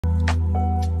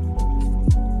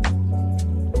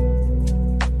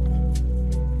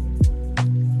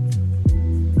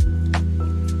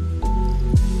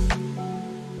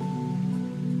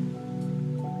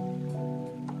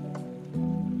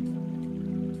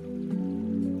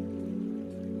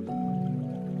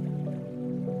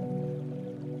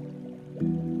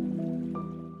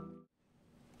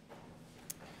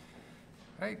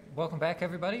All right, welcome back,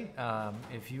 everybody.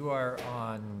 If you are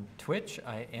on Twitch,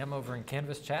 I am over in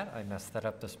Canvas chat. I messed that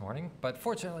up this morning, but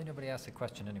fortunately nobody asked a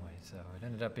question anyway, so it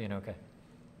ended up being okay.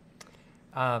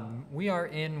 We are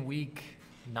in week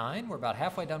 9. We're about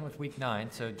halfway done with week 9,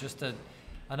 so just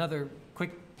another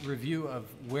quick review of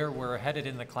where we're headed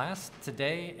in the class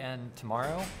today and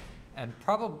tomorrow, and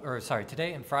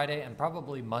today and Friday, and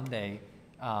probably Monday.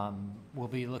 We'll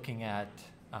be looking at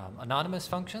anonymous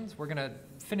functions. We're going to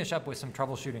finish up with some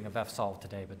troubleshooting of fsolve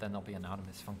today, but then there'll be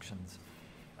anonymous functions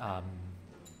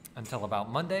until about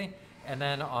Monday. And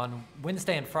then on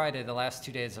Wednesday and Friday, the last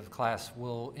 2 days of class,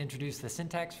 we'll introduce the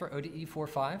syntax for ODE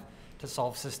 4.5 to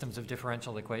solve systems of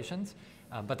differential equations.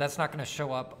 But that's not going to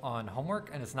show up on homework,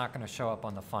 and it's not going to show up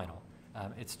on the final.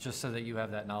 It's just so that you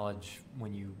have that knowledge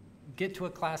when you get to a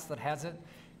class that has it.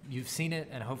 You've seen it,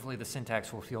 and hopefully the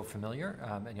syntax will feel familiar,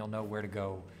 and you'll know where to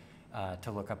go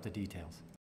to look up the details.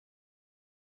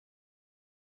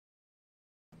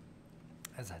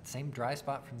 That's that same dry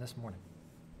spot from this morning.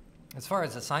 As far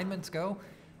as assignments go,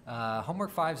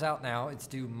 homework 5's out now. It's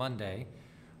due Monday.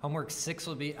 Homework 6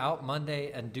 will be out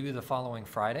Monday and due the following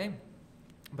Friday.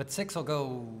 But 6 will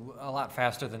go a lot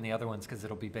faster than the other ones because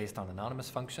it'll be based on anonymous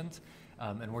functions.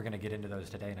 And we're going to get into those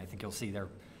today. And I think you'll see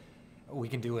we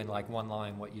can do in like one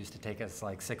line what used to take us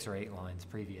like 6 or 8 lines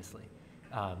previously.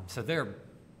 So they're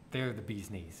the bee's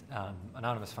knees.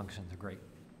 Anonymous functions are great.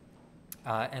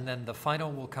 And then the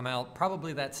final will come out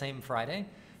probably that same Friday,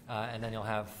 and then you'll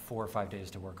have 4 or 5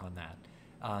 days to work on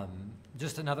that.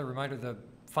 Just another reminder, the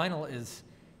final is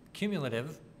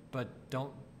cumulative, but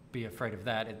don't be afraid of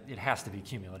that. It has to be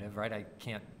cumulative, right? I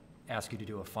can't ask you to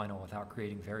do a final without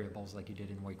creating variables like you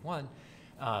did in week 1.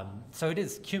 So it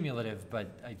is cumulative, but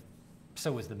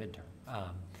so is the midterm.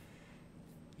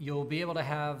 You'll be able to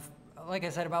have, like I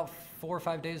said, about 4 or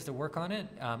 5 days to work on it.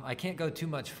 I can't go too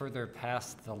much further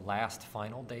past the last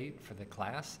final date for the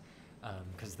class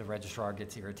because the registrar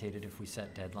gets irritated if we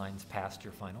set deadlines past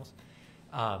your finals.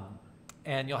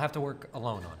 And you'll have to work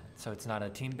alone on it. So it's not a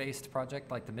team-based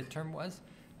project like the midterm was,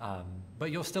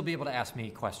 but you'll still be able to ask me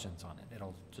questions on it.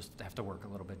 It'll just have to work a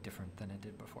little bit different than it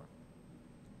did before.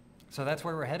 So that's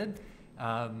where we're headed.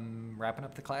 Wrapping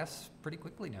up the class pretty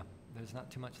quickly now. There's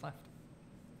not too much left.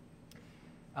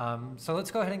 So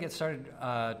let's go ahead and get started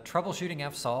troubleshooting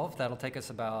fsolve. That'll take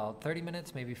us about 30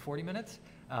 minutes, maybe 40 minutes,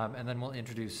 and then we'll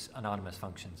introduce anonymous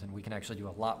functions, and we can actually do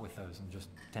a lot with those in just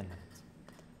 10 minutes.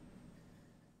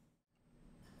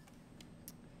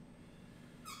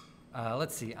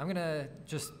 Let's see, I'm gonna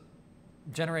just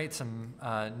generate some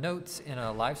notes in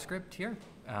a live script here,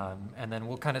 and then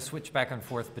we'll kind of switch back and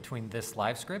forth between this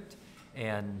live script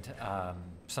and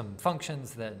some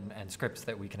functions and scripts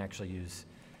that we can actually use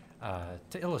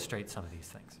to illustrate some of these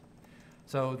things.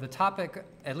 So the topic,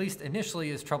 at least initially,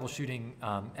 is troubleshooting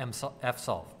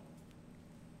fsolve.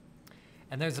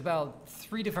 And there's about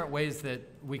 3 different ways that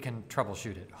we can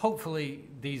troubleshoot it. Hopefully,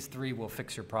 these 3 will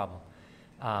fix your problem.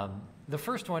 The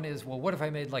first one is, well, what if I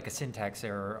made like a syntax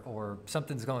error or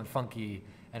something's going funky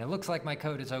and it looks like my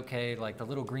code is okay, like the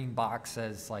little green box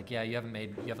says like, yeah, you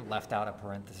haven't left out a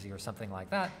parenthesis or something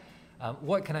like that.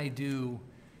 What can I do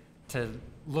to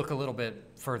look a little bit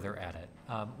further at it?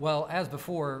 Well, as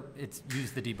before, it's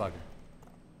use the debugger.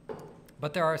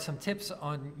 But there are some tips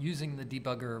on using the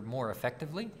debugger more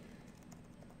effectively.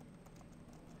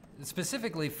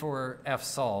 Specifically for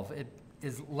fsolve, it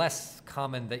is less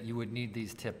common that you would need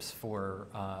these tips for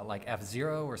like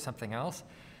F0 or something else.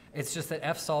 It's just that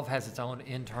fsolve has its own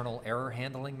internal error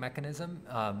handling mechanism,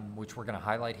 which we're going to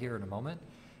highlight here in a moment.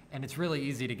 And it's really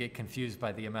easy to get confused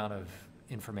by the amount of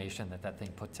information that thing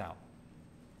puts out.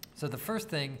 So the first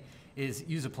thing is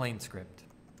use a plain script.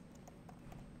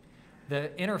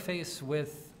 The interface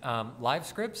with live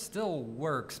scripts still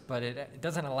works, but it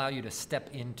doesn't allow you to step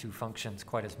into functions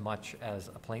quite as much as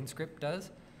a plain script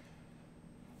does.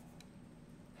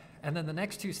 And then the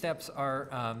next 2 steps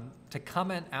are to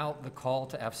comment out the call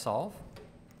to fsolve.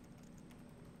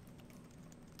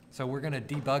 So we're going to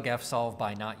debug fsolve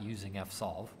by not using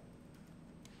fsolve.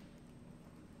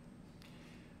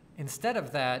 Instead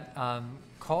of that,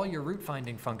 call your root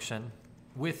finding function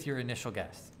with your initial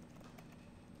guess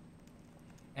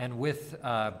and with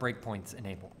breakpoints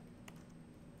enabled.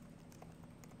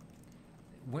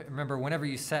 Remember, whenever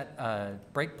you set a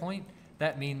breakpoint,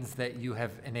 that means that you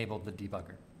have enabled the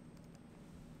debugger.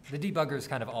 The debugger is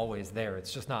kind of always there.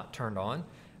 It's just not turned on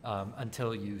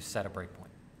until you set a breakpoint.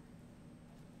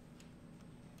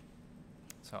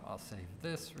 So I'll save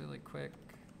this really quick.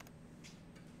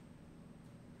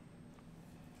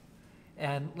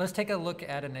 And let's take a look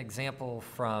at an example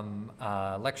from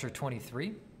lecture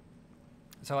 23.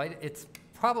 So it's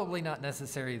probably not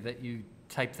necessary that you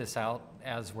type this out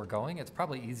as we're going. It's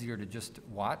probably easier to just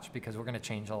watch because we're going to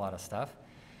change a lot of stuff.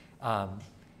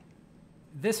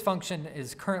 This function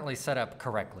is currently set up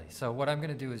correctly. So what I'm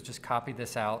going to do is just copy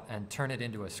this out and turn it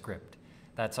into a script.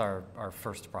 That's our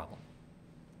first problem.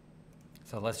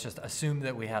 So let's just assume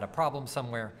that we had a problem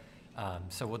somewhere.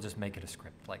 So we'll just make it a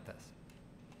script like this.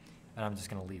 And I'm just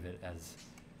going to leave it as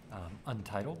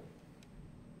untitled.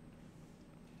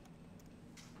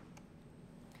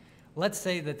 Let's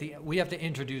say that we have to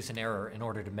introduce an error in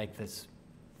order to make this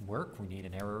work. We need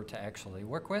an error to actually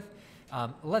work with.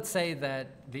 Let's say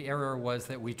that the error was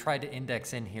that we tried to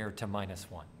index in here to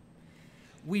 -1.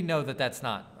 We know that that's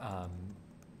not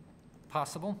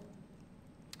possible.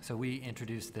 So we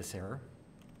introduce this error.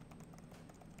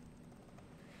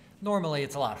 Normally,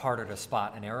 it's a lot harder to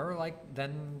spot an error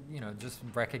than just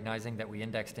recognizing that we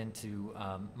indexed into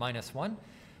 -1.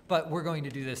 But we're going to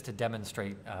do this to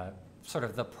demonstrate sort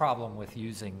of the problem with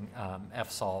using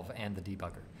fsolve and the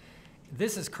debugger.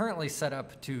 This is currently set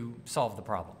up to solve the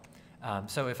problem.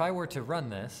 So if I were to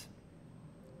run this,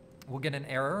 we'll get an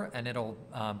error, and it'll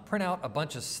print out a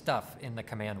bunch of stuff in the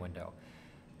command window.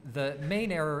 The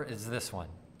main error is this one.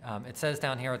 It says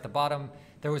down here at the bottom,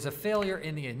 there was a failure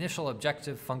in the initial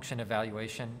objective function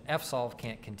evaluation. fsolve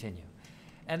can't continue.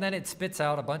 And then it spits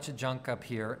out a bunch of junk up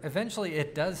here. Eventually,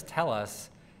 it does tell us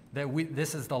that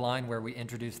this is the line where we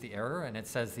introduce the error, and it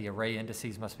says the array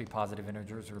indices must be positive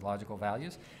integers or logical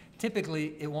values.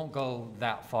 Typically, it won't go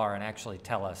that far and actually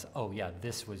tell us, oh yeah,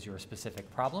 this was your specific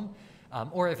problem.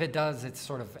 Or if it does, it's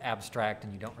sort of abstract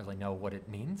and you don't really know what it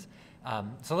means.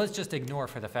 So let's just ignore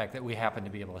for the fact that we happen to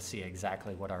be able to see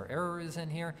exactly what our error is in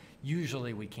here.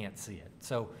 Usually we can't see it.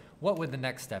 So what would the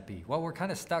next step be? Well, we're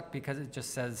kind of stuck because it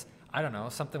just says, I don't know,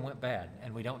 something went bad,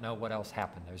 and we don't know what else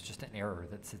happened. There's just an error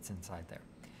that sits inside there.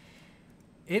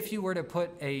 If you were to put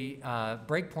a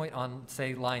breakpoint on,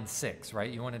 say, line 6, right?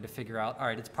 You wanted to figure out, all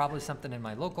right, it's probably something in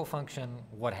my local function.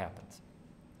 What happens?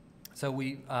 So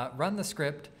we run the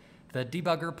script. The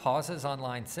debugger pauses on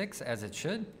line 6, as it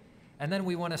should. And then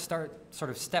we want to start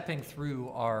sort of stepping through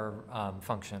our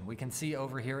function. We can see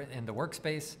over here in the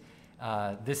workspace,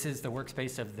 this is the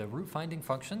workspace of the root finding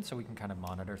function, so we can kind of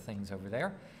monitor things over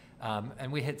there.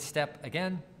 And we hit step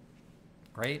again.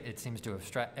 Great, it seems to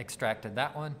have extracted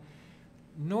that one.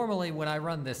 Normally, when I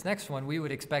run this next one, we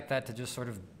would expect that to just sort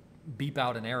of beep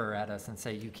out an error at us and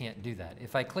say, you can't do that.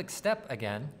 If I click step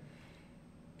again,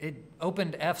 it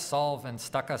opened fsolve and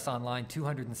stuck us on line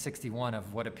 261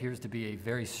 of what appears to be a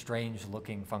very strange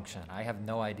looking function. I have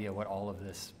no idea what all of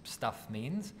this stuff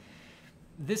means.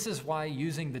 This is why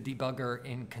using the debugger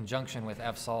in conjunction with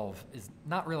fsolve is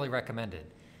not really recommended.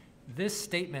 This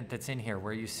statement that's in here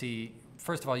where you see,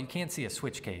 first of all, you can't see a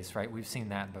switch case, right? We've seen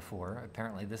that before.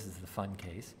 Apparently this is the fun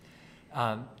case.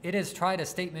 It has tried a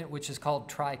statement which is called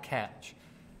try catch.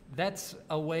 That's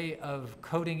a way of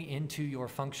coding into your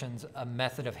functions a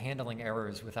method of handling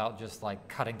errors without just like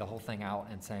cutting the whole thing out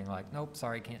and saying like, nope,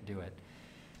 sorry, can't do it.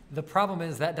 The problem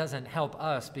is that doesn't help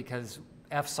us because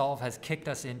fsolve has kicked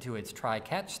us into its try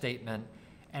catch statement,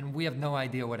 and we have no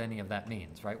idea what any of that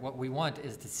means, right? What we want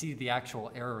is to see the actual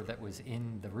error that was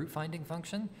in the root finding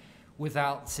function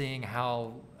without seeing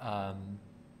how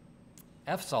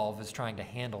fsolve is trying to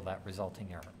handle that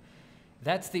resulting error.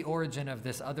 That's the origin of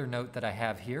this other note that I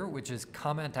have here, which is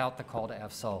comment out the call to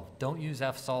fsolve. Don't use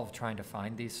fsolve trying to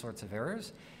find these sorts of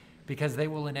errors because they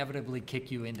will inevitably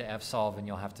kick you into fsolve and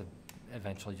you'll have to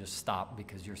eventually just stop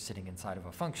because you're sitting inside of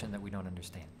a function that we don't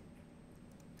understand.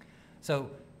 So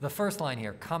the first line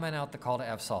here, comment out the call to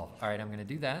fsolve. All right, I'm going to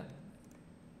do that.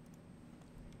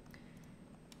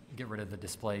 Get rid of the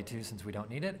display too since we don't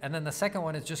need it. And then the second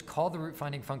one is just call the root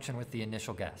finding function with the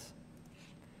initial guess.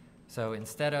 So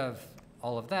instead of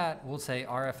all of that, we'll say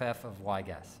RFF of Y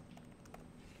guess.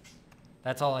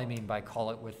 That's all I mean by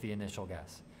call it with the initial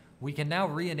guess. We can now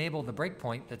re-enable the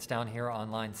breakpoint that's down here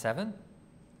on line 7.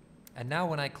 And now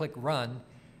when I click run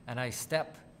and I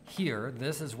step here,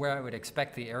 this is where I would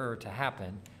expect the error to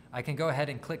happen. I can go ahead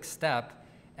and click step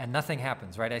and nothing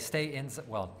happens, right? I stay in,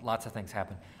 well, lots of things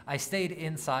happen. I stayed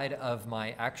inside of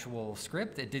my actual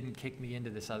script. It didn't kick me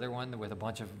into this other one with a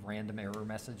bunch of random error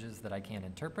messages that I can't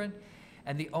interpret.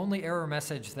 And the only error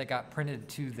message that got printed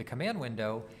to the command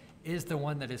window is the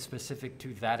one that is specific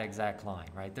to that exact line,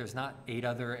 right? There's not 8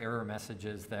 other error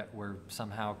messages that were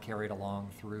somehow carried along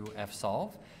through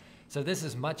fsolve. So this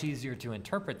is much easier to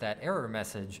interpret that error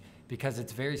message because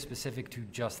it's very specific to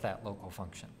just that local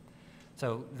function.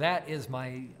 So that is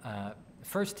my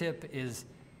first tip is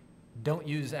don't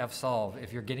use fsolve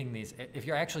if you're getting these, if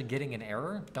you're actually getting an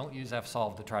error, don't use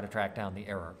fsolve to try to track down the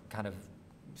error. Kind of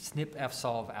snip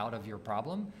fsolve out of your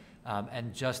problem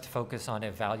and just focus on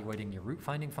evaluating your root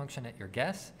finding function at your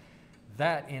guess,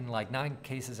 that in like 9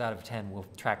 cases out of 10 will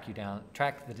track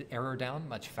the error down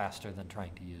much faster than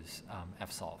trying to use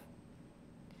fsolve.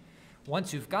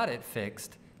 Once you've got it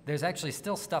fixed, there's actually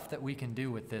still stuff that we can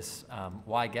do with this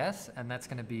y-guess, and that's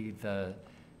going to be the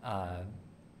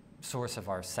source of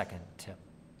our second tip.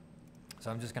 So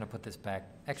I'm just going to put this back.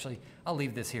 Actually, I'll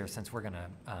leave this here since we're going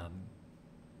to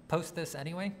post this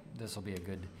anyway. This will be a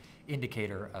good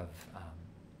indicator of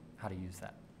how to use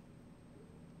that.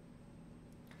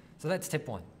 So that's tip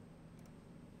 1.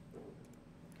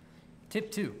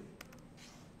 Tip 2,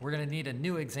 we're going to need a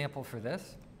new example for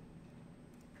this.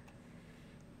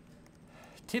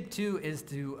 Tip 2 is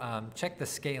to check the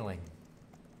scaling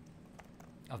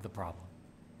of the problem.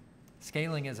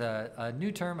 Scaling is a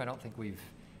new term. I don't think we've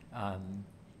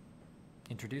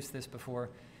introduced this before.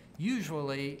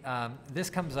 Usually, this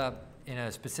comes up in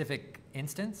a specific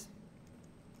instance,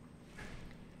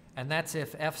 and that's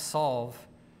if fsolve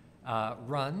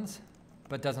runs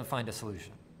but doesn't find a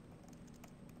solution.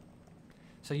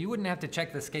 So you wouldn't have to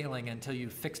check the scaling until you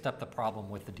fixed up the problem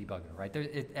with the debugger, right?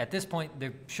 At this point,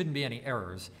 there shouldn't be any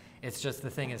errors. It's just the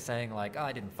thing is saying like, oh,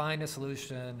 I didn't find a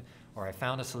solution, or I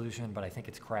found a solution, but I think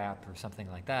it's crap, or something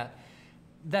like that.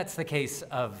 That's the case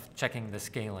of checking the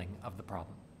scaling of the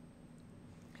problem.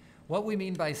 What we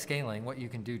mean by scaling, what you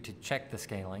can do to check the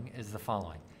scaling is the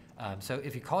following. So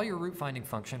if you call your root finding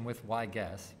function with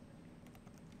y-guess,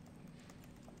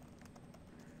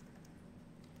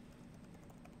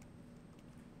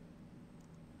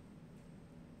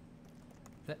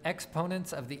 the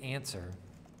exponents of the answer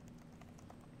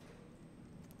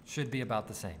should be about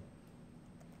the same.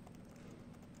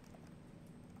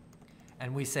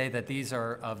 And we say that these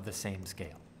are of the same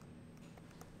scale.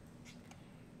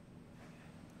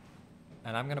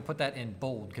 And I'm going to put that in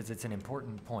bold because it's an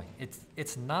important point.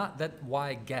 It's not that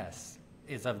y-guess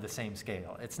is of the same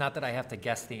scale. It's not that I have to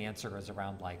guess the answer is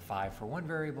around like 5 for one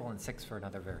variable and 6 for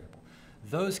another variable.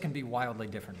 Those can be wildly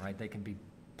different, right? They can be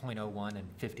 0.01 and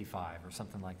 55 or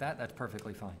something like that. That's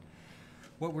perfectly fine.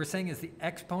 What we're saying is the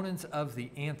exponents of the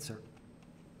answer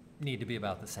need to be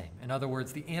about the same. In other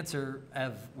words, the answer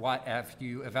of if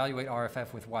you evaluate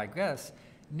RFF with y-guess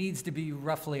needs to be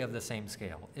roughly of the same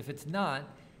scale. If it's not,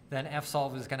 then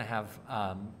fsolve is going to have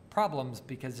problems,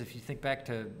 because if you think back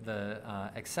to the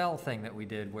Excel thing that we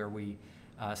did where we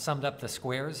summed up the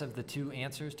squares of the 2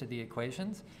 answers to the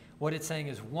equations, what it's saying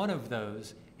is one of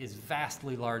those is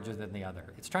vastly larger than the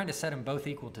other. It's trying to set them both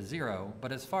equal to 0,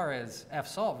 but as far as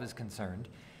fsolve is concerned,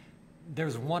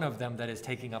 there's one of them that is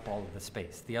taking up all of the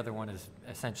space. The other one is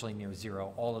essentially near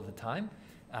 0 all of the time,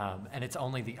 and it's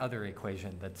only the other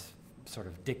equation that's sort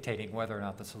of dictating whether or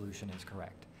not the solution is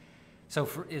correct. So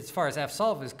as far as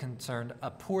fsolve is concerned, a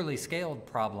poorly scaled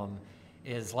problem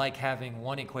is like having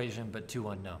one equation but 2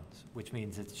 unknowns, which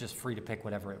means it's just free to pick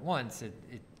whatever it wants. It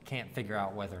can't figure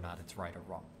out whether or not it's right or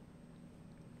wrong.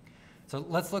 So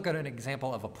let's look at an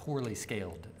example of a poorly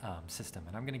scaled system.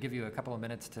 And I'm going to give you a couple of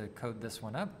minutes to code this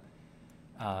one up.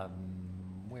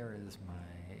 Where is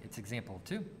it's example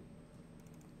 2.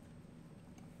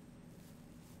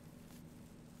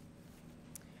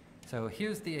 So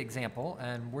here's the example,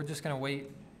 and we're just going to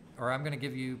wait, or I'm going to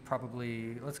give you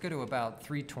probably, let's go to about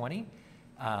 320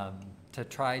 to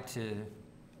try to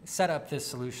set up this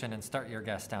solution and start your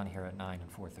guess down here at 9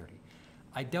 and 4:30.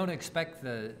 I don't expect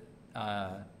the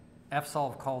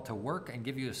fsolve call to work and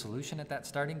give you a solution at that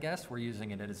starting guess. We're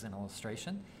using it as an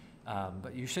illustration,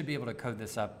 but you should be able to code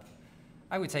this up,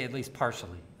 I would say at least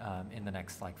partially, in the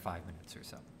next like 5 minutes or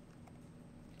so.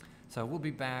 So we'll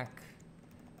be back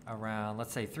around,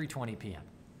 let's say, 3:20 p.m.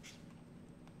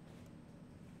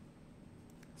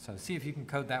 So see if you can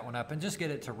code that one up and just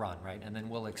get it to run, right? And then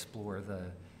we'll explore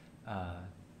the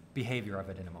behavior of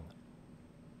it in a moment.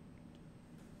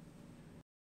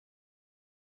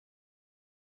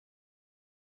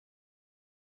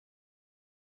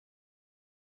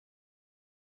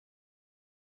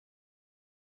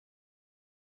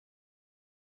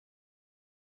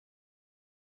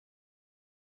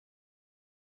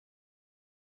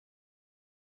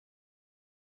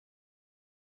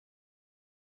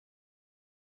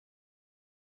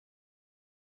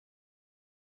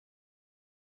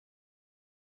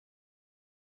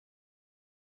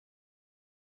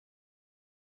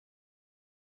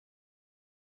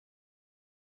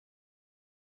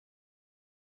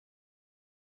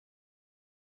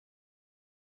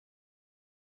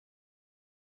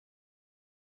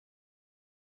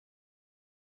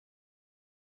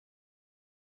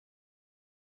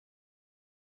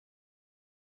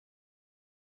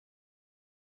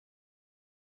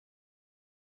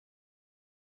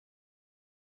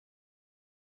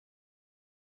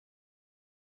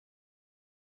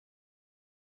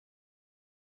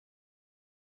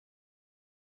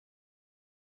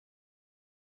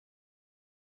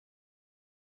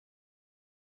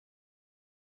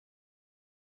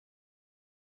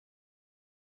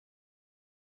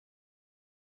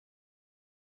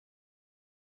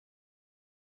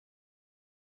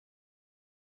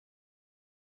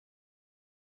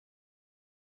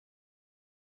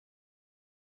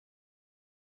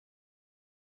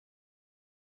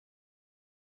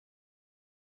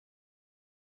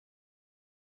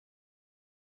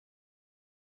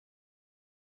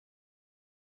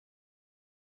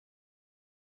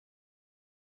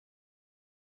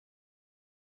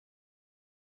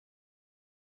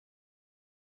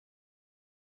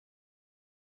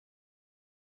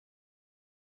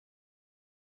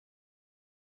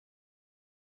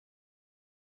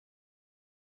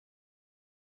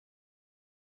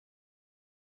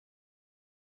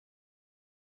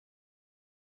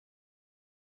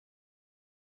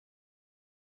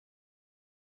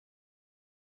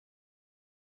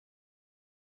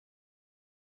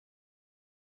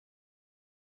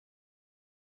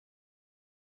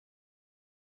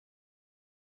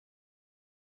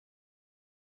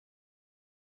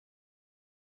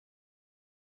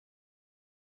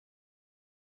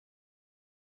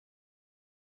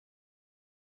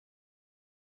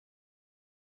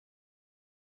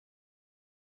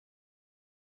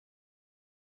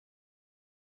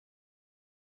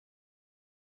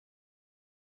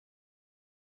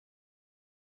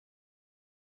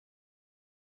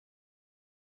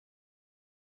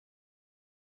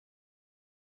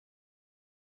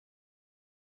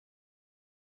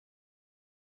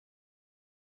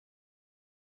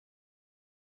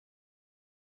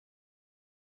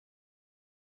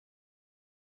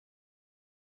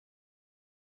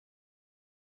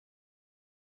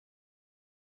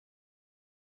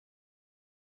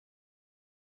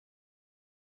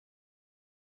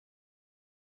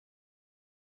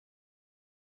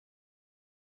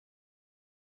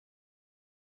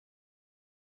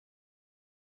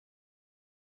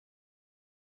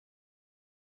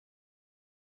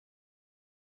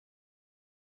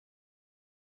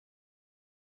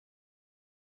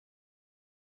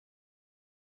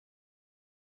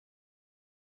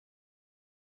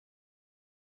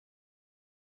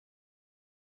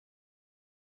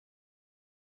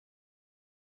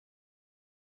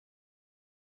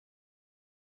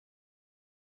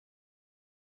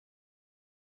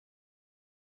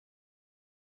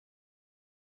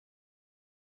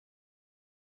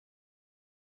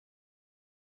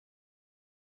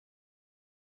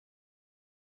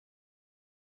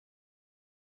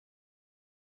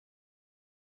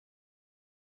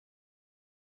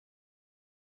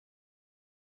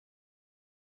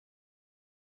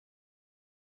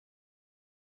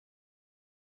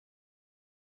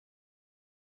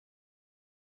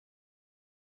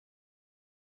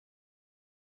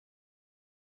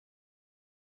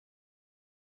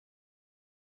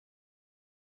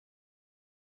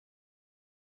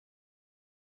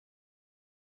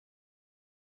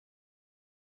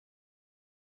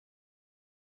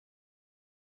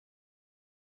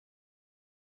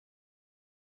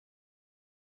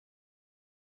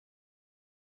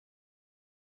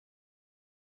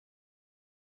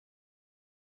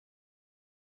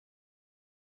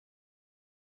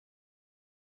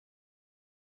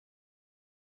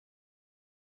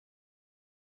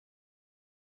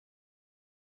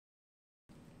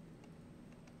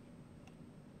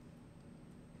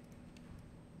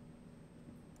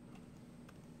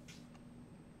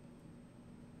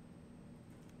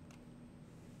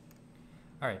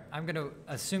 All right, I'm going to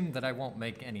assume that I won't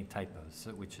make any typos,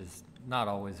 which is not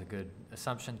always a good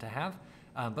assumption to have.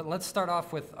 But let's start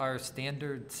off with our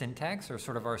standard syntax, or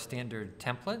sort of our standard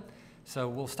template. So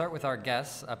we'll start with our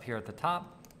guess up here at the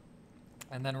top.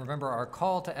 And then remember, our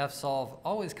call to fsolve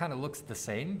always kind of looks the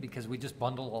same because we just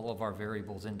bundle all of our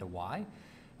variables into y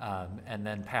and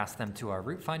then pass them to our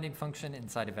root finding function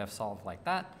inside of fsolve like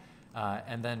that,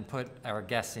 and then put our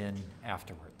guess in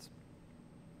afterwards.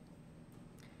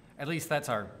 At least that's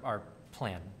our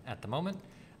plan at the moment.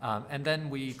 And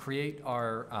then we create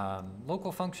our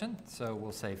local function. So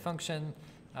we'll say function,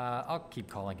 I'll keep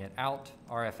calling it out,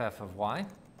 rff of y.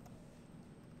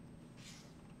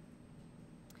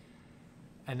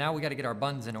 And now we got to get our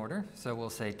buns in order. So we'll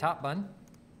say top bun.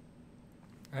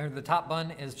 And the top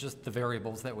bun is just the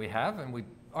variables that we have. And we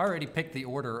already picked the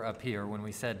order up here when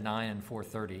we said 9 and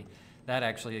 430. That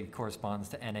actually corresponds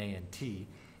to NA and T.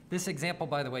 This example,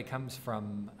 by the way, comes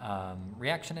from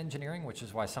reaction engineering, which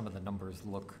is why some of the numbers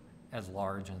look as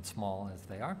large and small as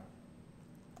they are.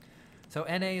 So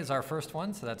NA is our first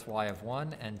one, so that's y of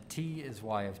 1, and T is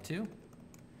y of 2.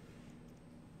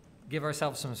 Give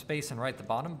ourselves some space and write the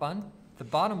bottom bun. The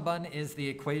bottom bun is the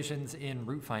equations in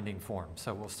root finding form.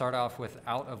 So we'll start off with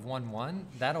out of 1, 1.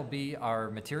 That'll be our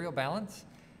material balance.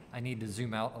 I need to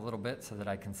zoom out a little bit so that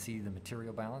I can see the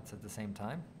material balance at the same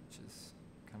time, which is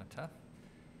kind of tough.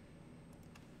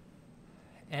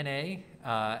 NA,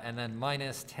 and then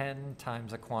minus 10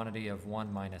 times a quantity of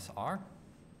 1 minus R.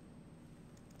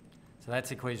 So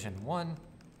that's equation 1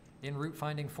 in root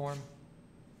finding form.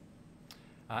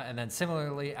 And then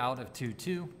similarly out of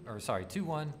 2,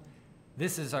 1.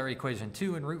 This is our equation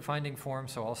 2 in root finding form,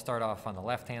 so I'll start off on the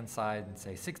left-hand side and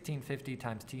say 1650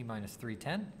 times T minus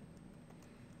 310.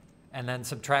 And then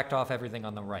subtract off everything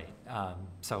on the right.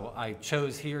 So I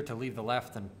chose here to leave the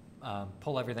left and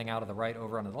pull everything out of the right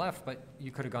over onto the left, but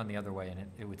you could have gone the other way and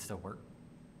it would still work.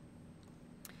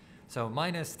 So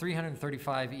minus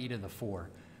 335 e to the 4.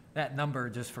 That number,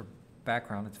 just for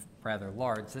background, it's rather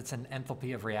large. It's an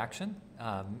enthalpy of reaction,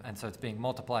 and so it's being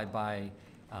multiplied by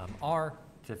R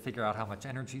to figure out how much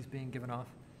energy is being given off.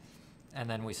 And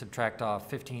then we subtract off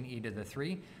 15 e to the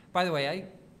 3. By the way, I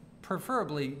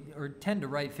preferably, or tend to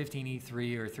write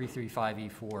 15e3 or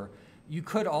 335e4. You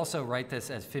could also write this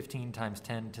as 15 times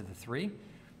 10 to the 3.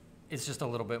 It's just a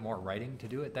little bit more writing to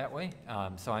do it that way.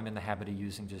 So I'm in the habit of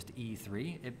using just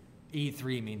E3.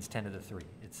 E3 means 10 to the 3.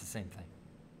 It's the same thing.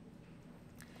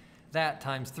 That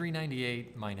times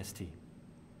 398 minus T.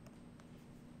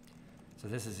 So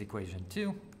this is equation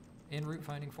 2 in root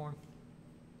finding form.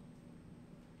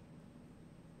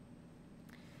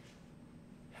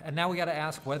 And now we got to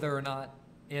ask whether or not,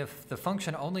 if the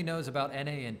function only knows about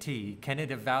NA and T, can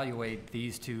it evaluate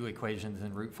these two equations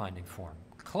in root finding form?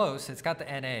 Close, it's got the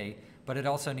NA, but it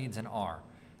also needs an R.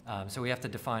 So we have to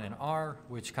define an R,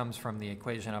 which comes from the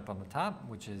equation up on the top,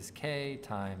 which is K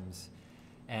times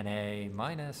NA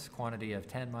minus quantity of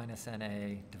 10 minus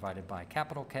NA divided by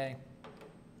capital K,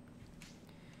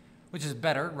 which is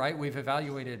better, right? We've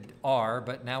evaluated R,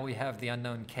 but now we have the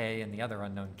unknown K and the other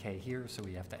unknown K here, so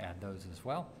we have to add those as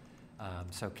well.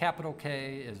 So capital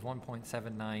K is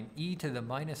 1.79 e to the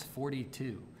minus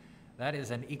 42. That is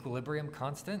an equilibrium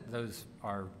constant. Those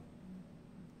are,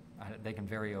 they can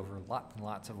vary over lots and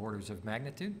lots of orders of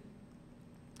magnitude.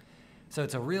 So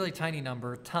it's a really tiny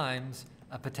number times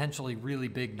a potentially really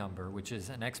big number, which is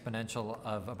an exponential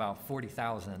of about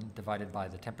 40,000 divided by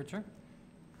the temperature.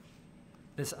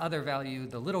 This other value,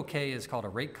 the little k, is called a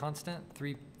rate constant,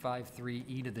 353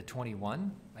 e to the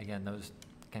 21. Again, those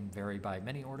can vary by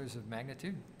many orders of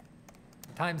magnitude,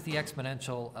 times the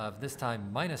exponential of, this time,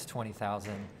 minus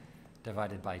 20,000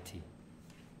 divided by t.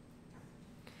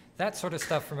 That sort of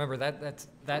stuff, remember,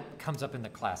 that comes up in the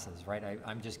classes, right?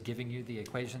 I'm just giving you the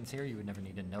equations here. You would never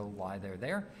need to know why they're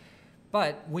there.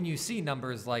 But when you see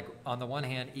numbers like, on the one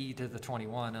hand, e to the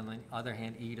 21, on the other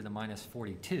hand, e to the minus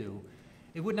 42,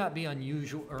 it would not be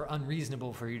unusual or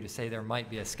unreasonable for you to say there might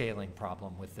be a scaling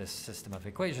problem with this system of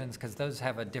equations, because those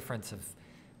have a difference of,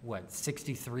 what,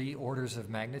 63 orders of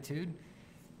magnitude?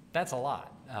 That's a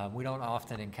lot. We don't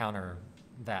often encounter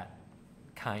that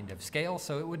kind of scale,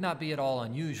 so it would not be at all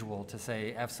unusual to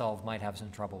say fsolve might have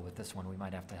some trouble with this one. We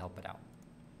might have to help it out.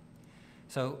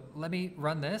 So let me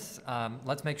run this.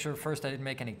 Let's make sure first I didn't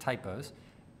make any typos.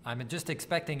 I'm just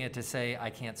expecting it to say, I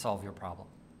can't solve your problem.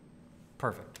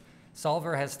 Perfect.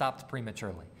 Solver has stopped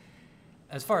prematurely.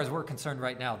 As far as we're concerned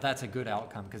right now, that's a good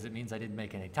outcome because it means I didn't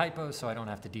make any typos, so I don't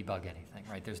have to debug anything,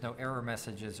 right? There's no error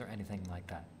messages or anything like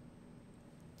that.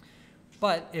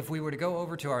 But if we were to go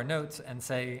over to our notes and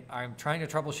say, I'm trying to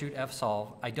troubleshoot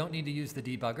fsolve, I don't need to use the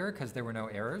debugger because there were no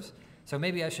errors. So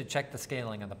maybe I should check the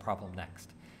scaling on the problem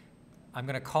next. I'm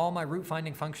going to call my root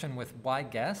finding function with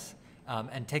yGuess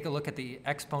and take a look at the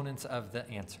exponents of the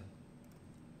answer.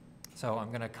 So I'm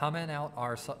going to comment out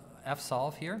our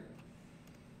fsolve here,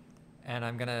 and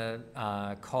I'm going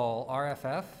to call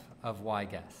RFF of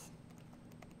yGuess.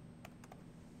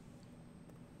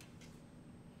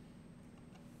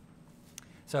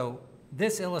 So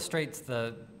this illustrates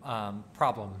the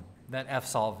problem that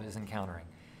fsolve is encountering.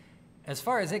 As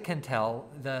far as it can tell,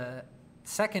 the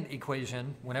second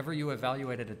equation, whenever you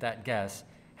evaluate it at that guess,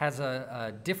 has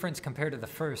a difference compared to the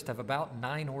first of about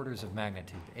 9 orders of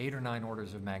magnitude, 8 or 9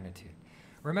 orders of magnitude.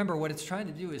 Remember, what it's trying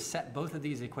to do is set both of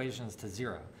these equations to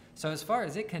 0. So as far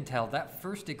as it can tell, that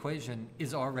first equation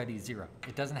is already 0.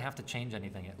 It doesn't have to change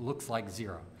anything. It looks like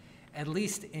 0, at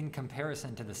least in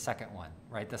comparison to the second one,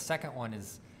 right? The second one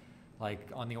is like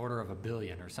on the order of 1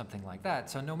 billion or something like that.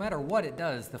 So no matter what it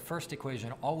does, the first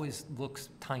equation always looks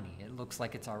tiny. It looks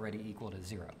like it's already equal to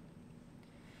 0.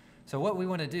 So what we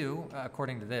want to do,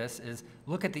 according to this, is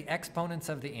look at the exponents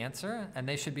of the answer, and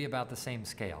they should be about the same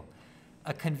scale.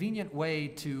 A convenient way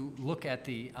to look at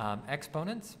the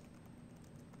exponents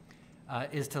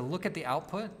is to look at the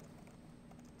output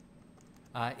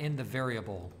in the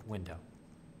variable window.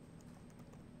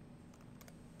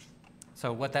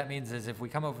 So what that means is if we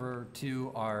come over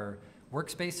to our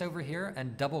workspace over here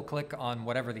and double click on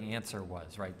whatever the answer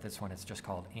was, right? This one is just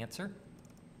called answer.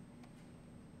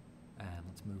 And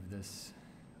let's move this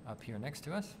up here next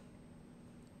to us.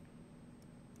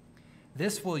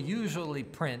 This will usually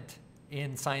print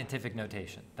in scientific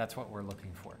notation. That's what we're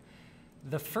looking for.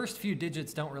 The first few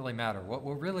digits don't really matter. What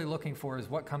we're really looking for is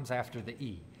what comes after the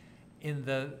E. In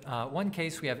the one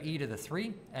case, we have e to the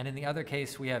 3, and in the other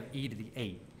case, we have e to the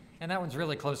 8. And that one's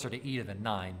really closer to e to the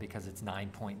 9 because it's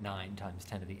 9.9 times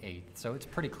 10 to the 8th. So it's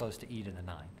pretty close to e to the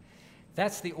 9.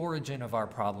 That's the origin of our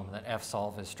problem that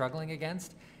fsolve is struggling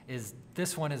against, is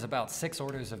this one is about 6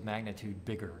 orders of magnitude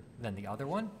bigger than the other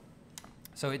one.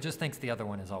 So it just thinks the other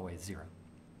one is always 0.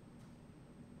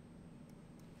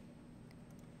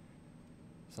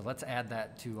 So let's add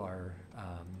that to our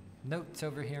notes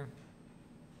over here.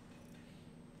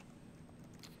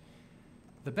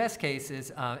 The best case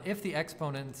is if the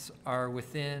exponents are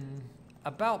within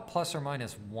about plus or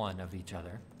minus 1 of each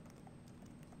other.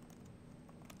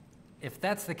 If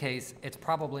that's the case, it's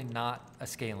probably not a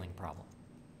scaling problem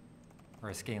or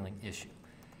a scaling issue,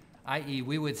 i.e.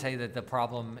 we would say that the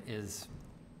problem is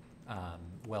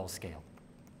well scaled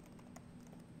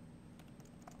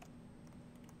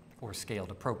or scaled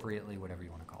appropriately, whatever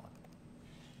you want to call it.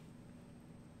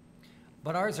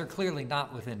 But ours are clearly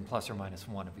not within plus or minus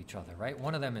 1 of each other, right?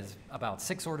 One of them is about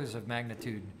 6 orders of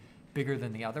magnitude bigger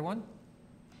than the other one.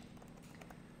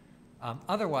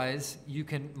 Otherwise, you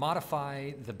can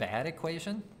modify the bad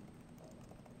equation,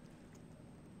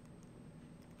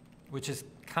 which is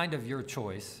kind of your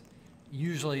choice.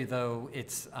 Usually, though,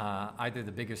 it's either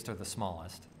the biggest or the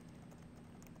smallest.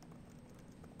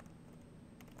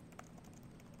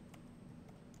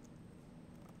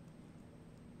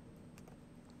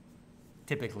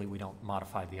 Typically, we don't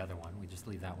modify the other one. We just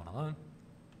leave that one alone.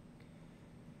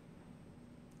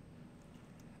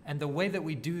 And the way that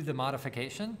we do the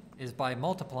modification is by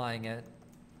multiplying it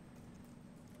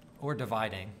or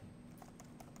dividing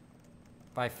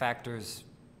by factors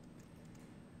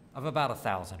of about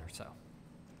 1,000 or so,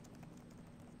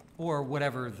 or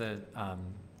whatever the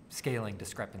scaling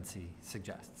discrepancy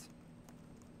suggests.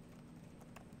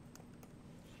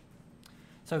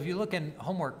 So if you look in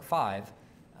homework 5,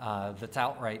 that's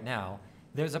out right now,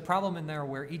 there's a problem in there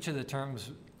where each of the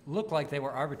terms look like they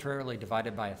were arbitrarily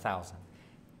divided by 1,000.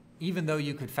 Even though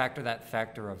you could factor that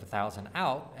factor of 1,000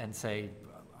 out and say,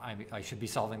 I should be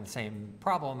solving the same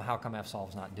problem, how come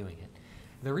fsolve's not doing it?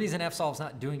 The reason fsolve's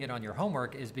not doing it on your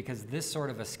homework is because this sort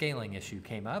of a scaling issue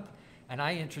came up, and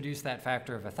I introduced that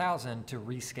factor of 1,000 to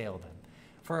rescale them.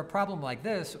 For a problem like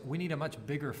this, we need a much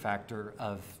bigger factor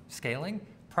of scaling,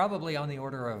 probably on the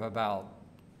order of about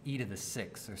e to the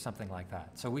 6 or something like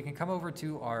that. So we can come over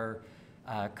to our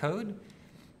code,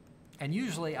 and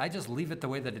usually I just leave it the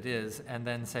way that it is and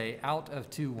then say out of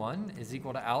 2,1 is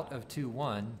equal to out of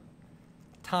 2,1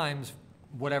 times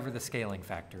whatever the scaling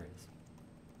factor is.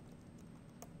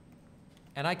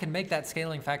 And I can make that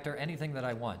scaling factor anything that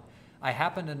I want. I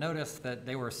happen to notice that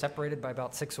they were separated by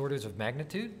about 6 orders of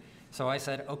magnitude. So I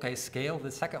said, okay, scale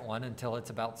the second one until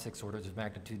it's about 6 orders of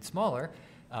magnitude smaller.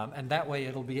 And that way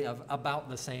it'll be of about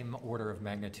the same order of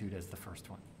magnitude as the first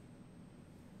one.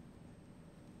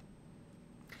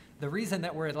 The reason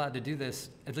that we're allowed to do this,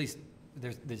 at least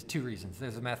there's 2 reasons.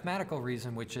 There's a mathematical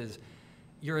reason, which is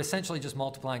you're essentially just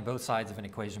multiplying both sides of an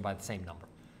equation by the same number.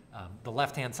 The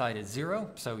left-hand side is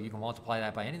 0, so you can multiply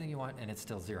that by anything you want, and it's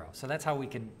still 0. So that's how we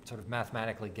can sort of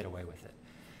mathematically get away with it.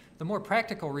 The more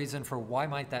practical reason for why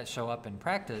might that show up in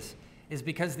practice is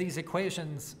because these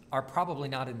equations are probably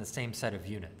not in the same set of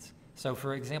units. So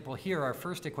for example, here our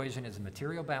first equation is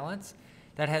material balance.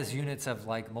 That has units of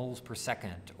like moles per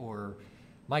second or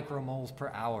micromoles per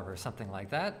hour or something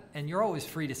like that. And you're always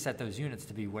free to set those units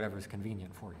to be whatever is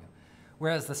convenient for you.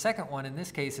 Whereas the second one in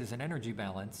this case is an energy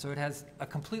balance, so it has a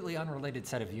completely unrelated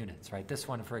set of units, right? This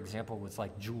one, for example, was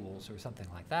like joules or something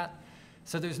like that.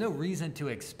 So there's no reason to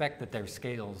expect that their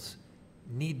scales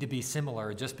need to be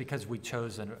similar just because we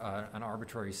chose an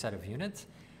arbitrary set of units.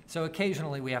 So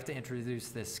occasionally we have to introduce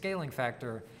this scaling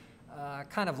factor,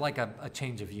 kind of like a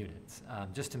change of units,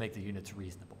 just to make the units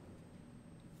reasonable.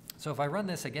 So if I run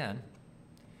this again,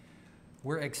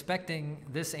 we're expecting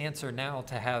this answer now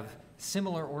to have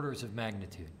similar orders of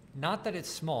magnitude. Not that it's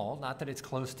small, not that it's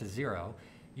close to 0.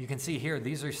 You can see here,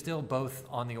 these are still both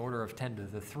on the order of 10 to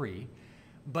the 3,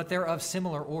 but they're of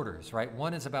similar orders, right?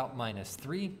 One is about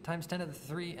 -3 times 10 to the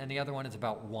 3, and the other one is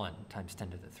about 1 times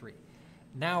 10 to the 3.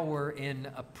 Now we're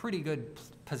in a pretty good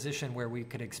position where we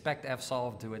could expect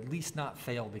fsolve to at least not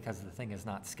fail because the thing is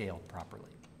not scaled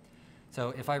properly. So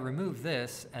if I remove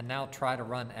this and now try to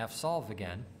run fsolve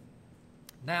again,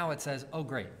 now it says, oh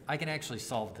great, I can actually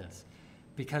solve this.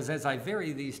 Because as I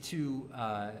vary these two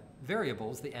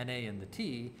variables, the NA and the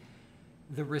T,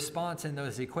 the response in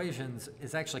those equations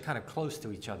is actually kind of close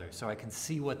to each other. So I can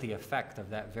see what the effect of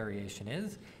that variation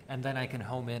is, and then I can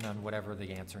home in on whatever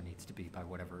the answer needs to be by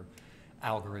whatever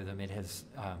algorithm it has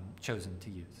chosen to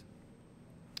use.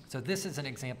 So this is an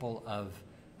example of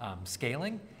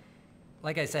scaling.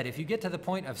 Like I said, if you get to the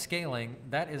point of scaling,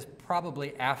 that is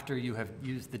probably after you have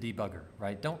used the debugger,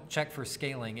 right? Don't check for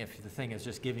scaling if the thing is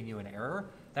just giving you an error.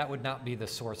 That would not be the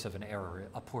source of an error,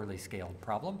 a poorly scaled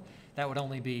problem. That would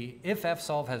only be if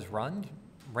fsolve has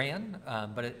ran,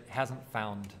 but it hasn't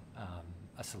found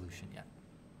a solution yet.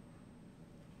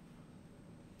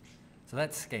 So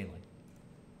that's scaling.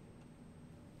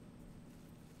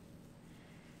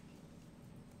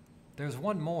 There's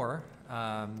one more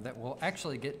that we'll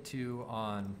actually get to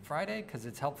on Friday because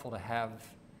it's helpful to have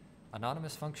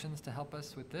anonymous functions to help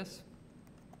us with this.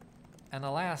 And the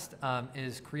last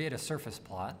is create a surface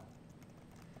plot.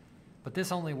 But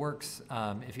this only works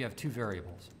if you have two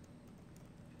variables.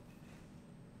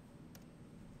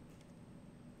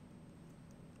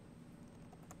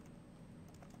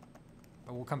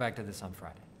 But we'll come back to this on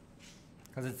Friday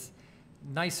because it's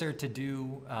nicer to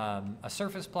do a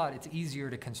surface plot. It's easier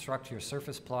to construct your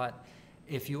surface plot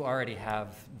if you already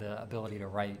have the ability to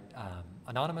write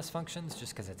anonymous functions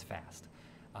just because it's fast.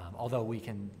 Although we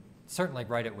can certainly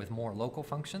write it with more local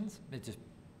functions, it's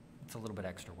a little bit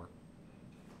extra work.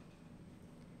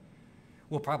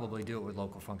 We'll probably do it with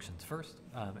local functions first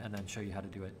and then show you how to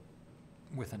do it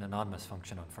with an anonymous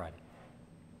function on Friday.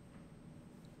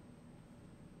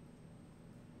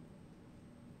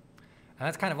 And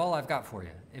that's kind of all I've got for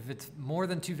you. If it's more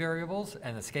than two variables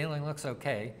and the scaling looks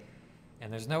okay,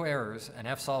 and there's no errors, and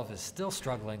fsolve is still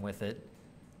struggling with it,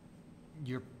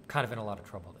 you're kind of in a lot of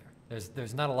trouble there.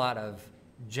 There's not a lot of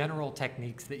general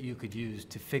techniques that you could use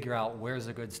to figure out where's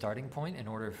a good starting point in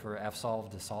order for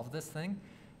fsolve to solve this thing.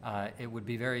 It would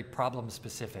be very problem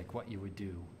specific what you would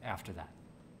do after that.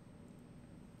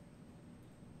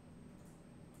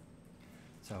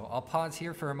 So I'll pause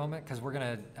here for a moment because we're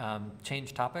going to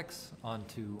change topics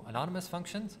onto anonymous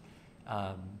functions.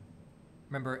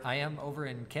 Remember, I am over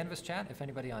in Canvas chat if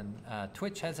anybody on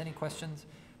Twitch has any questions,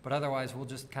 but otherwise we'll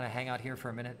just kind of hang out here for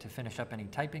a minute to finish up any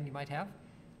typing you might have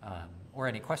or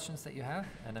any questions that you have,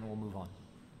 and then we'll move on.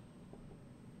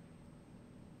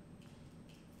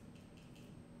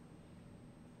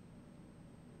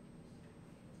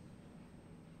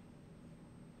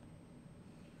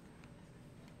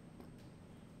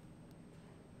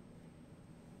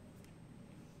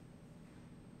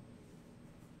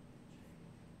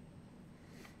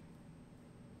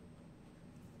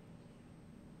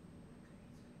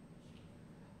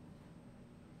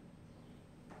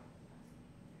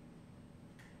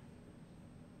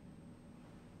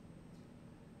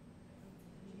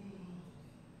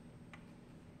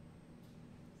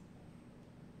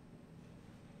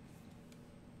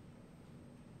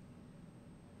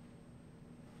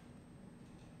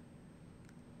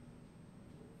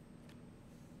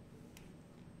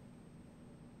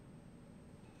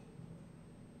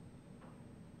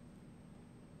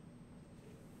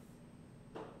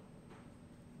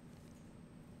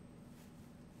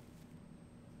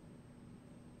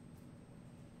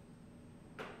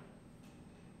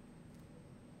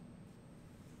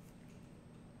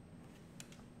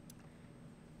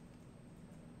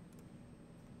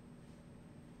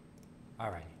 All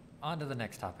right, on to the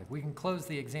next topic. We can close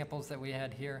the examples that we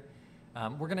had here.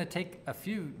 We're going to take a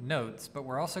few notes, but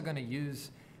we're also going to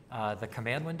use the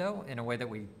command window in a way that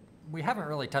we haven't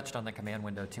really touched on the command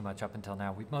window too much up until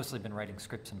now. We've mostly been writing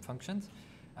scripts and functions.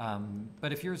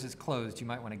 But if yours is closed, you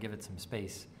might want to give it some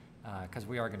space because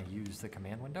we are going to use the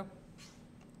command window.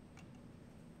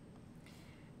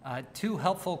 Two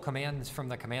helpful commands from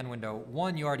the command window.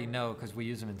 One you already know because we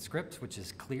use them in scripts, which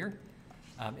is clear.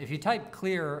 If you type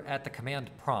clear at the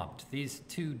command prompt, these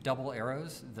two double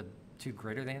arrows, the two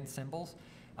greater than symbols,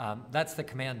 that's the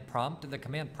command prompt. The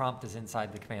command prompt is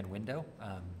inside the command window.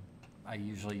 I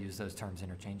usually use those terms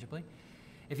interchangeably.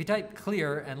 If you type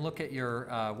clear and look at your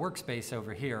workspace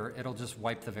over here, it'll just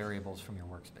wipe the variables from your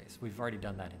workspace. We've already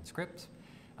done that in scripts.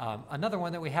 Another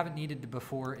one that we haven't needed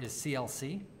before is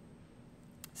CLC.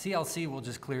 CLC will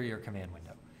just clear your command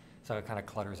window. So it kind of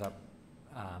clutters up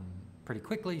pretty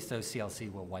quickly, so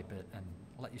CLC will wipe it and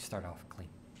let you start off clean.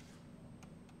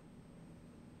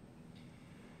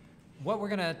 What we're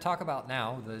going to talk about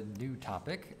now, the new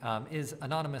topic, is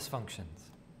anonymous functions.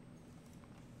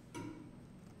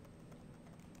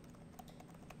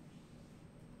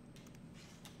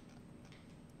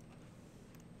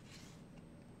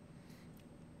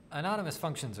 Anonymous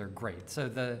functions are great. So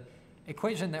the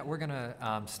equation that we're going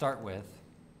to start with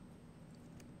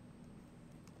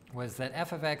was that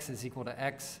f of x is equal to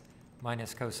x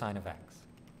minus cosine of x.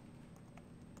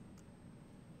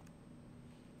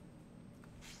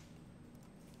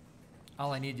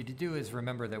 All I need you to do is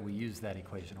remember that we used that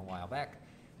equation a while back.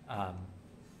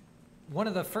 One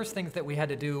of the first things that we had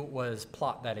to do was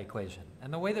plot that equation.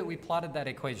 And the way that we plotted that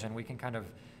equation, we can kind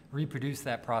of reproduce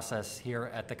that process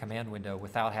here at the command window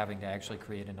without having to actually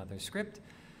create another script.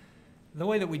 The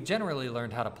way that we generally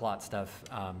learned how to plot stuff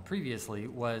previously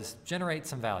was generate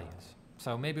some values.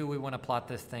 So maybe we want to plot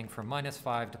this thing from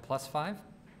 -5 to +5.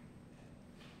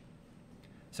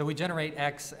 So we generate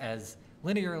x as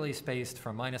linearly spaced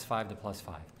from -5 to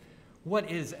 +5.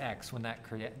 What is x when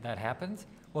that happens?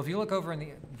 Well, if you look over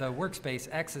in the workspace,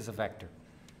 x is a vector.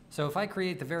 So if I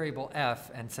create the variable f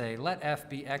and say, let f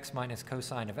be x minus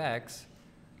cosine of x,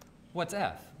 what's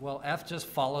f? Well, f just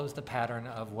follows the pattern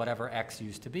of whatever x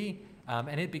used to be,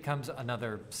 and it becomes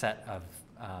another set of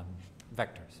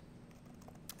vectors.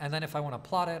 And then if I want to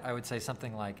plot it, I would say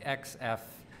something like x, f,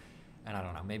 and I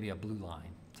don't know, maybe a blue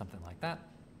line, something like that.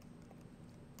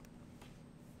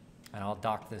 And I'll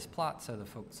dock this plot so the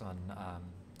folks on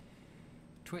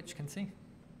Twitch can see.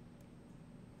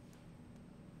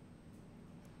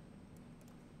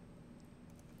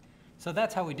 So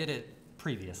that's how we did it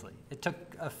previously. It took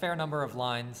a fair number of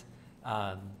lines.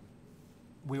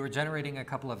 We were generating a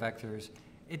couple of vectors.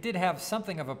 It did have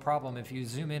something of a problem if you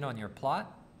zoom in on your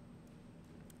plot.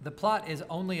 The plot is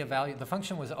only the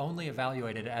function was only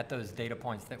evaluated at those data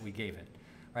points that we gave it.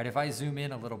 Right? If I zoom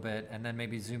in a little bit and then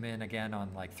maybe zoom in again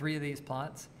on like 3 of these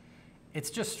plots,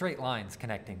 it's just straight lines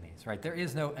connecting these, right? There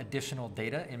is no additional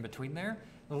data in between there.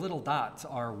 The little dots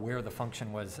are where the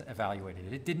function was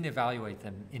evaluated. It didn't evaluate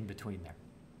them in between there,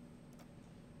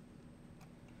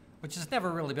 which has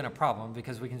never really been a problem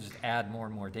because we can just add more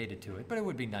and more data to it, but it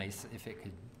would be nice if it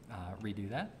could redo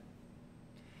that.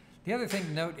 The other thing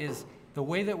to note is the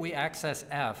way that we access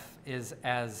f is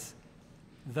as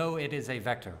though it is a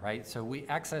vector, right? So we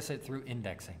access it through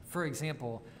indexing. For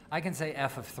example, I can say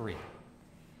f of 3.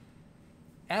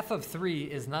 F of 3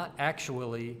 is not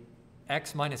actually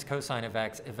x minus cosine of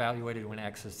x evaluated when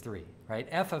x is 3, right?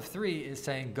 F of 3 is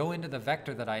saying go into the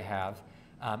vector that I have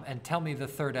and tell me the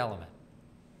third element,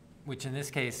 which in this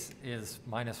case is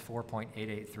minus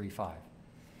 4.8835.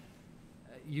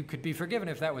 You could be forgiven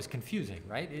if that was confusing,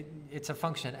 right? It's a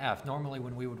function f. Normally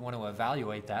when we would want to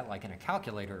evaluate that, like in a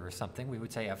calculator or something, we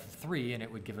would say f of 3 and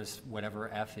it would give us whatever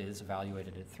f is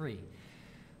evaluated at 3.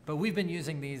 But we've been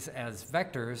using these as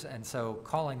vectors, and so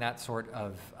calling that sort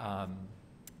of,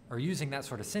 or using that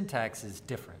sort of syntax is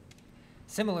different.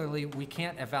 Similarly, we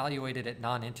can't evaluate it at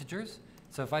non-integers.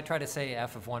 So if I try to say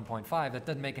f of 1.5, that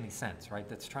doesn't make any sense, right?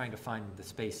 That's trying to find the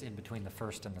space in between the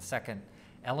first and the second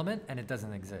element, and it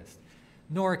doesn't exist.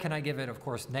 Nor can I give it, of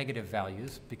course, negative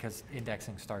values because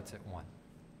indexing starts at 1.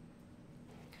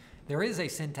 There is a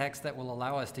syntax that will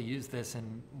allow us to use this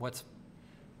in what's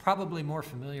probably more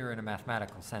familiar in a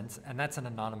mathematical sense, and that's an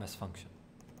anonymous function.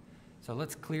 So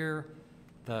let's clear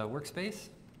the workspace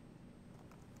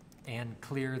and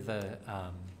clear the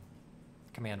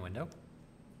command window.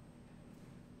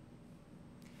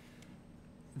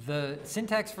 The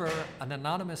syntax for an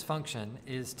anonymous function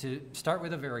is to start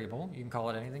with a variable. You can call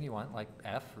it anything you want, like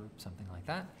f or something like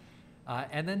that.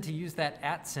 And then to use that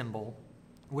 @ symbol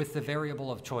with the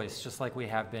variable of choice, just like we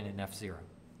have been in F0.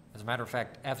 As a matter of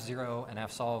fact, F0 and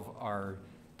fsolve are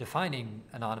defining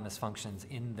anonymous functions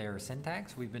in their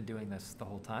syntax. We've been doing this the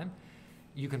whole time.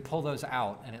 You can pull those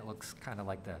out and it looks kind of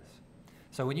like this.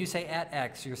 So when you say at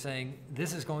x, you're saying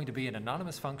this is going to be an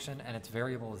anonymous function and its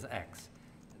variable is x.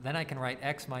 Then I can write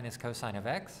x minus cosine of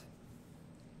x,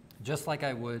 just like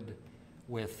I would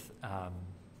with, I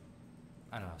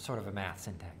don't know, sort of a math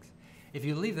syntax. If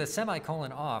you leave the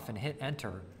semicolon off and hit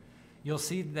enter, you'll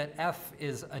see that f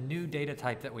is a new data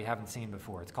type that we haven't seen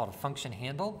before. It's called a function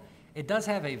handle. It does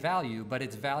have a value, but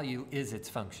its value is its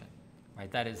function, right?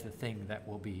 That is the thing that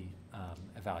will be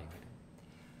evaluated.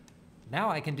 Now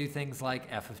I can do things like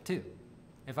f of 2.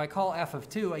 If I call f of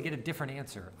 2, I get a different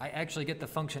answer. I actually get the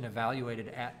function evaluated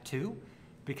at 2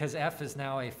 because f is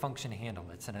now a function handle.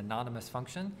 It's an anonymous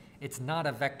function. It's not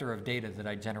a vector of data that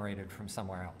I generated from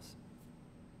somewhere else.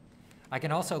 I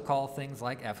can also call things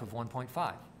like f of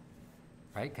 1.5,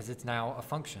 right? Because it's now a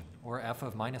function, or f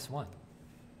of minus 1,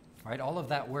 right? All of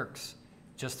that works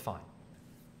just fine.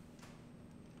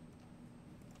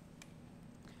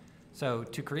 So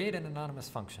to create an anonymous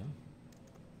function,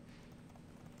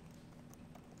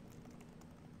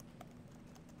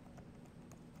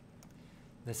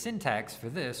 the syntax for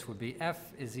this would be f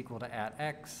is equal to at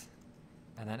x,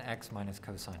 and then x minus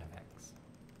cosine of x.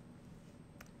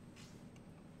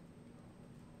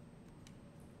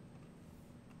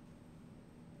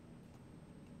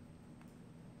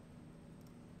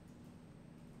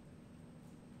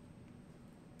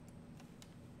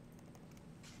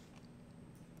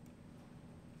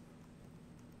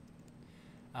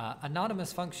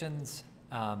 Anonymous functions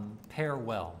pair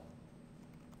well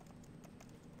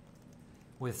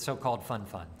with so-called fun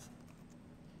funds,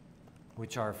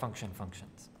 which are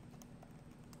functions.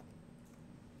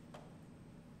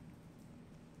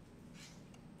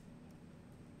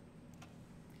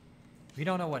 If you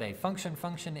don't know what a function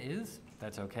is,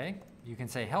 that's okay. You can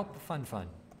say help fun.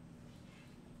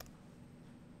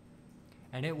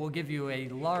 And it will give you a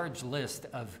large list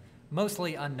of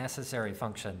mostly unnecessary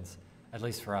functions, at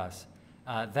least for us,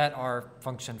 that are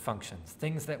functions,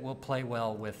 things that will play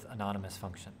well with anonymous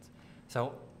functions.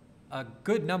 So a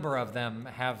good number of them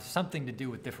have something to do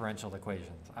with differential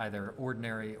equations, either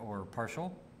ordinary or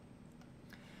partial.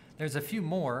 There's a few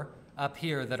more up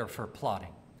here that are for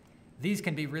plotting. These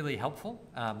can be really helpful.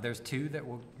 There's two that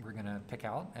we're going to pick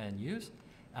out and use.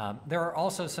 There are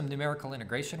also some numerical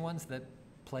integration ones that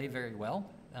play very well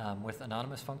with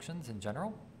anonymous functions in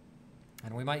general.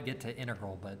 And we might get to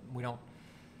integral, but we don't.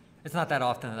 It's not that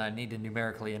often that I need to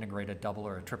numerically integrate a double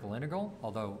or a triple integral,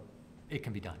 although it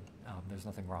can be done. There's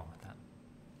nothing wrong with that.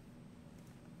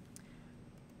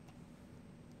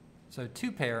 So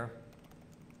two pair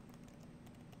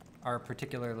are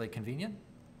particularly convenient.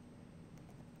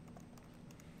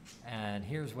 And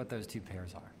here's what those two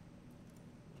pairs are.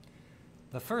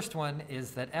 The first one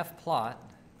is that fplot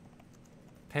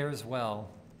pairs well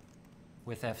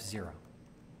with f0.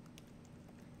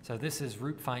 So this is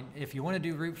root find. If you want to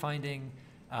do root finding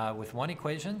with one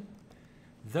equation,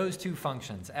 those two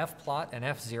functions, fplot and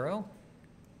f0,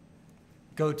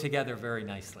 go together very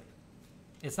nicely.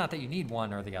 It's not that you need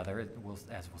one or the other,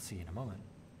 as we'll see in a moment.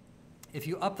 If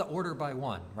you up the order by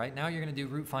one, right now you're going to do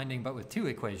root finding but with two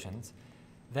equations,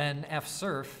 then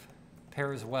fsurf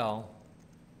pairs well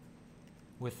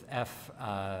with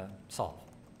fsolve.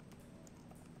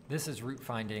 This is root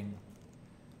finding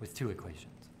with two equations.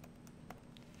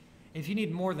 If you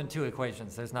need more than two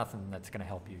equations, there's nothing that's going to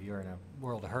help you. You're in a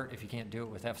world of hurt if you can't do it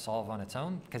with fsolve on its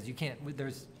own, because you can't.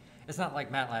 It's not like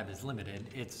MATLAB is limited.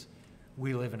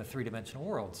 We live in a three-dimensional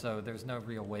world, so there's no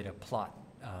real way to plot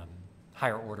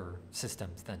higher order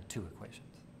systems than two equations.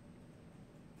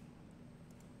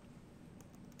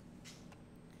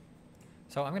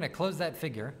 So I'm going to close that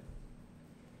figure,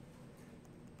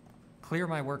 clear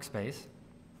my workspace,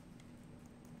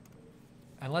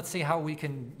 and let's see how we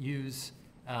can use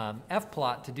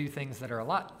fplot to do things that are a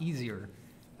lot easier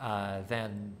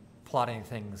than plotting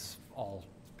things all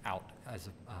out as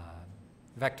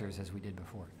vectors as we did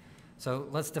before. So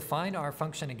let's define our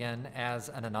function again as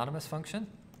an anonymous function.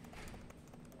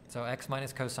 So x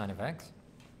minus cosine of x.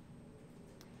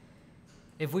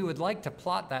 If we would like to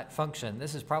plot that function,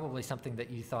 this is probably something that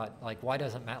you thought, like, why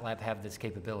doesn't MATLAB have this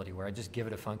capability where I just give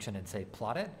it a function and say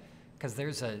plot it? Because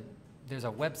there's a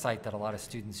website that a lot of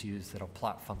students use that'll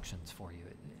plot functions for you.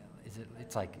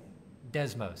 It's like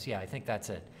Desmos, yeah, I think that's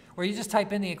it. Where you just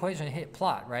type in the equation and hit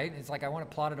plot, right? It's like I want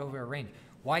to plot it over a range.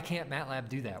 Why can't MATLAB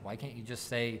do that? Why can't you just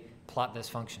say plot this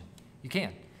function? You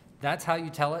can. That's how you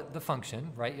tell it the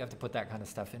function, right? You have to put that kind of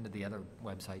stuff into the other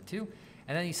website too.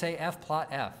 And then you say fplot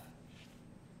f,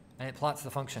 and it plots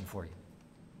the function for you.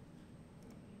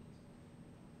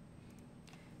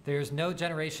 There's no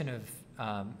generation of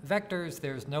vectors.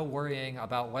 There's no worrying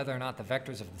about whether or not the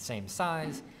vectors are the same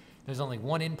size. There's only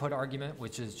one input argument,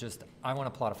 which is just, I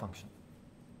want to plot a function.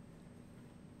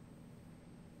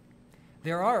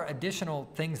 There are additional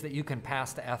things that you can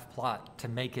pass to fplot to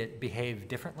make it behave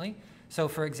differently. So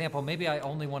for example, maybe I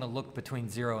only want to look between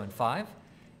 0 and 5.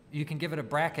 You can give it a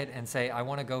bracket and say, I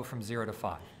want to go from 0 to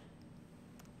 5.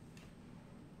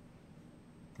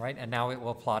 Right? And now it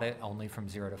will plot it only from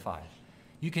 0 to 5.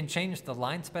 You can change the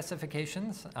line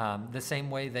specifications the same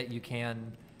way that you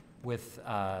can with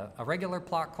a regular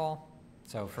plot call.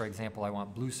 So for example, I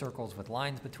want blue circles with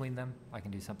lines between them. I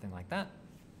can do something like that.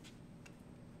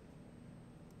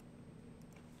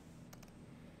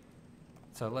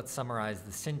 So let's summarize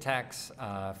the syntax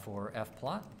for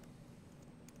fplot.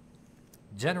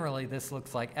 Generally, this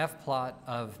looks like fplot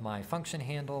of my function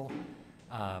handle,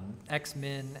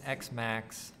 xmin,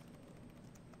 xmax,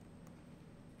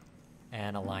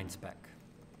 and a line spec.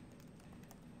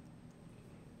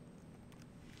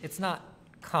 It's not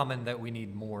common that we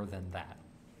need more than that.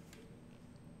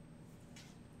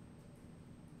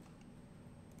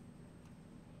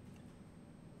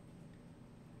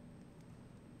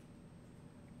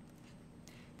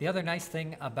 The other nice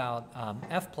thing about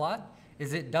fplot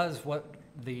is it does what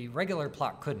the regular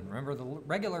plot couldn't. Remember, the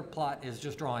regular plot is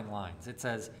just drawing lines. It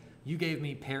says, you gave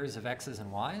me pairs of x's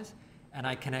and y's, and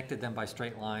I connected them by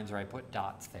straight lines, or I put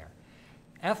dots there.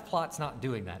 fplot's not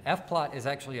doing that. fplot is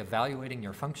actually evaluating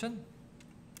your function.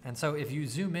 And so if you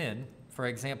zoom in, for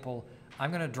example,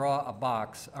 I'm going to draw a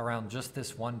box around just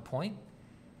this one point.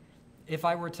 If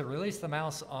I were to release the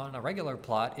mouse on a regular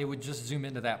plot, it would just zoom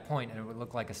into that point, and it would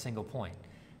look like a single point.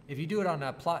 If you do it on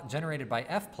a plot generated by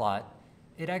fplot,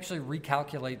 it actually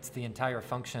recalculates the entire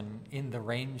function in the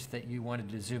range that you wanted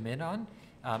to zoom in on,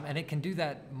 and it can do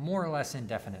that more or less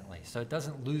indefinitely. So it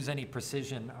doesn't lose any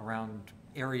precision around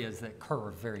areas that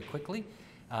curve very quickly,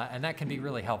 and that can be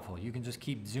really helpful. You can just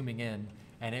keep zooming in,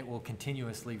 and it will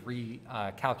continuously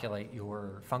recalculate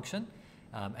your function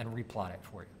and replot it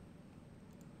for you.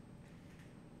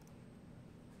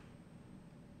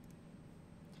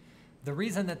 The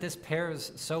reason that this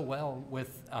pairs so well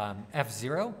with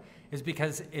F0 is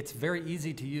because it's very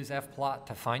easy to use fplot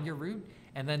to find your root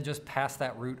and then just pass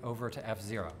that root over to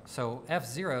F0. So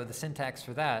F0, the syntax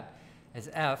for that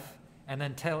is F, and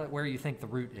then tell it where you think the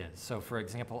root is. So for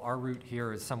example, our root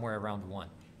here is somewhere around 1.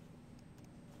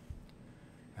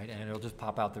 Right, and it'll just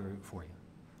pop out the root for you.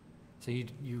 So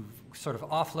you sort of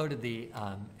offloaded the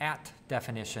at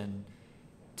definition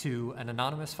to an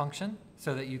anonymous function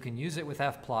so that you can use it with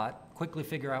fplot, quickly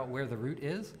figure out where the root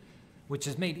is, which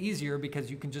is made easier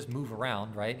because you can just move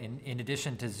around, right? In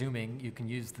addition to zooming, you can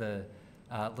use the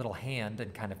little hand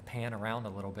and kind of pan around a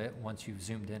little bit once you've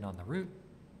zoomed in on the root.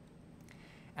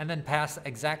 And then pass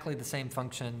exactly the same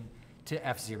function to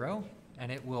F0,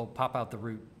 and it will pop out the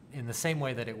root in the same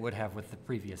way that it would have with the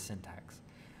previous syntax.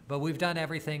 But we've done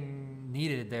everything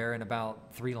needed there in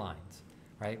about 3 lines,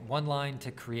 right? 1 line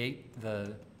to create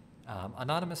the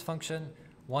anonymous function,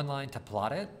 1 line to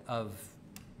plot it of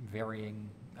varying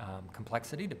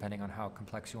complexity, depending on how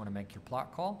complex you want to make your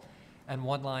plot call, and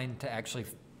 1 line to actually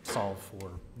solve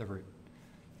for the root.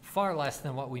 Far less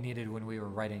than what we needed when we were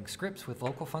writing scripts with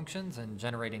local functions and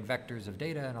generating vectors of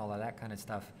data and all of that kind of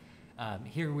stuff.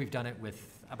 Here we've done it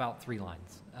with about 3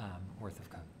 lines worth of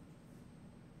code.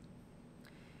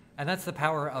 And that's the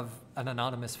power of an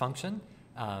anonymous function.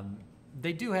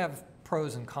 They do have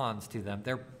pros and cons to them.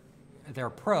 Their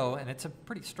pro, and it's a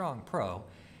pretty strong pro,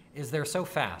 is they're so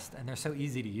fast and they're so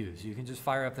easy to use. You can just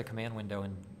fire up the command window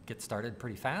and get started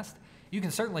pretty fast. You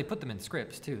can certainly put them in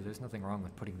scripts too. There's nothing wrong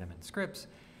with putting them in scripts,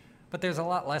 but there's a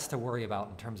lot less to worry about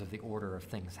in terms of the order of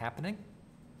things happening.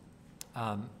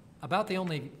 About the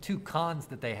only 2 cons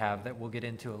that they have that we'll get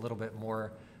into a little bit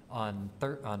more on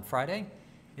Friday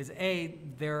is A,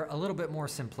 they're a little bit more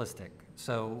simplistic.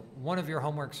 So one of your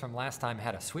homeworks from last time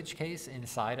had a switch case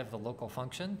inside of the local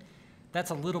function.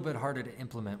 That's a little bit harder to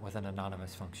implement with an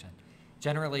anonymous function.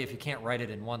 Generally, if you can't write it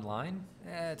in 1 line,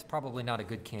 it's probably not a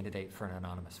good candidate for an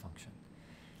anonymous function.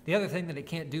 The other thing that it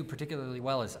can't do particularly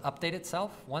well is update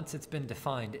itself. Once it's been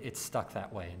defined, it's stuck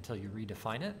that way until you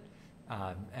redefine it.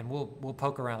 And we'll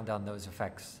poke around on those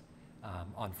effects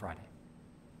on Friday.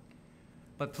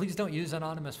 But please don't use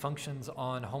anonymous functions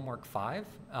on homework 5.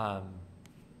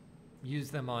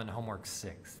 Use them on homework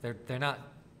 6. They're not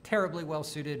terribly well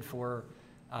suited for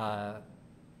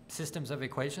systems of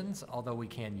equations, although we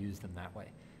can use them that way.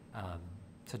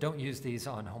 So don't use these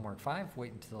on homework 5.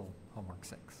 Wait until homework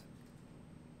 6.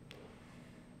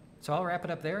 So I'll wrap it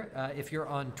up there. If you're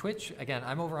on Twitch, again,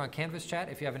 I'm over on Canvas chat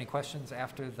if you have any questions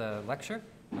after the lecture.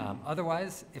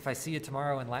 Otherwise, if I see you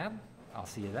tomorrow in lab, I'll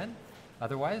see you then.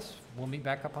 Otherwise, we'll meet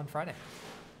back up on Friday.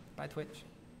 Bye, Twitch.